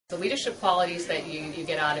The leadership qualities that you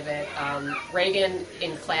get out of it, Reagan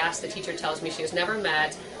in class, the teacher tells me she has never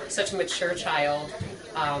met such a mature child,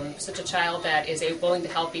 such a child that is willing to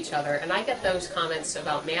help each other. And I get those comments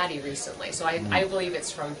about Maddie recently, so I believe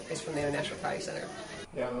it's from the International Karate Center.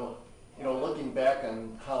 Yeah, well, looking back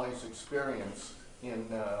on Holly's experience in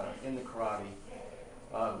the karate,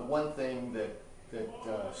 the one thing that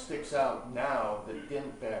sticks out now that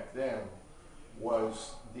didn't back then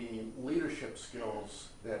was the leadership skills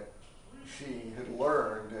that she had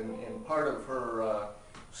learned, and part of her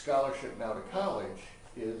scholarship now to college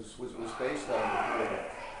was based on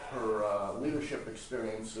her leadership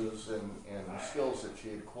experiences and skills that she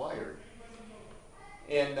had acquired.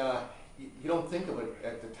 And you don't think of it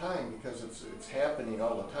at the time because it's happening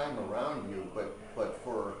all the time around you, but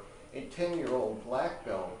for a 10-year-old black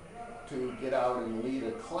belt to get out and lead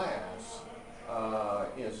a class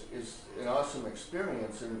is an awesome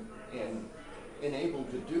experience, and able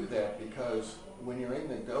to do that because when you're in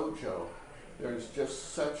the dojo, there's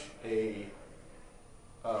just such a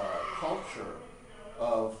culture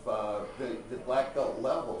of the black belt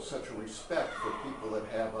level, such a respect for people that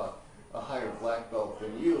have a higher black belt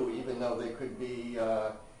than you, even though they could be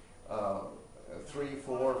 3,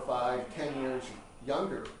 4, 5, 10 years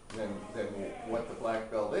younger than what the black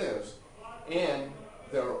belt is. And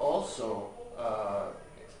they're also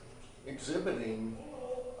exhibiting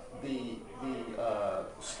the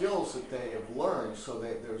skills that they have learned, so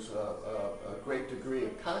that there's a great degree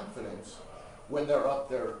of confidence when they're up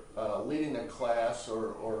there leading a class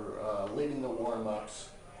or leading the warm-ups,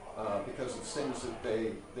 because it's things that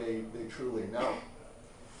they truly know.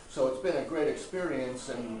 So it's been a great experience,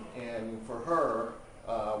 and for her,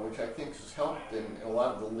 which I think has helped in a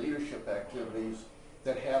lot of the leadership activities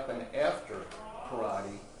that happen after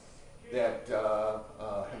karate, that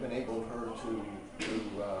have enabled her to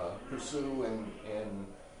pursue and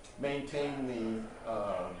maintain the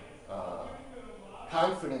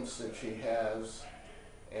confidence that she has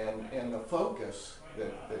and the focus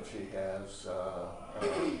that she has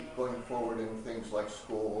going forward in things like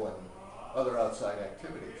school and other outside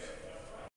activities.